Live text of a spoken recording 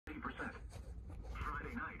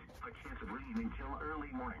rain until early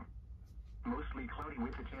morning. Mostly cloudy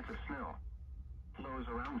with a chance of snow. Lows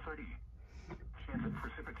around 30. Chance of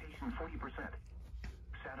precipitation 40%.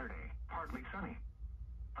 Saturday, partly sunny.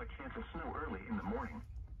 A chance of snow early in the morning.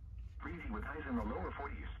 Breezy with highs in the lower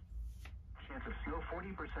 40s. Chance of snow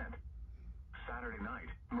 40%. Saturday night,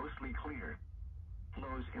 mostly clear.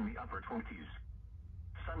 Lows in the upper 20s.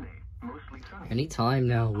 Sunday, mostly sunny. Anytime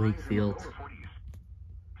now, Wakefield. Highs in the lower 40s.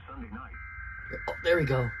 Sunday night. Oh, there we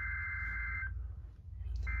go.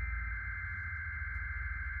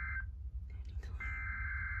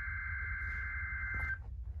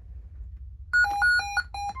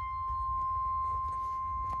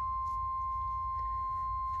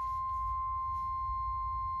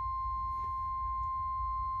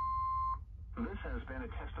 This has been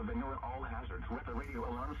a test of the NOAA All Hazards Weather Radio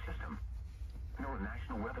Alarm System. NOAA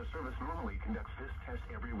National Weather Service normally conducts this test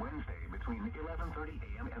every Wednesday between 11:30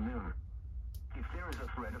 a.m. and noon. If there is a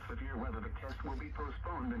threat of severe weather, the test will be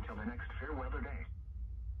postponed until the next fair weather day.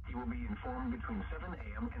 You will be informed between 7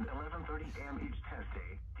 a.m. and 11:30 a.m. each test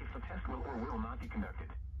day if the test will or will not be conducted.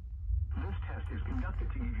 This test is conducted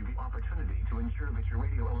to give you the opportunity to ensure that your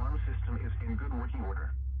radio alarm system is in good working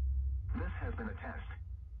order. This has been a test.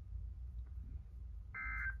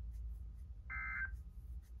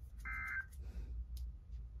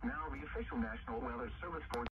 Now the official National Weather Service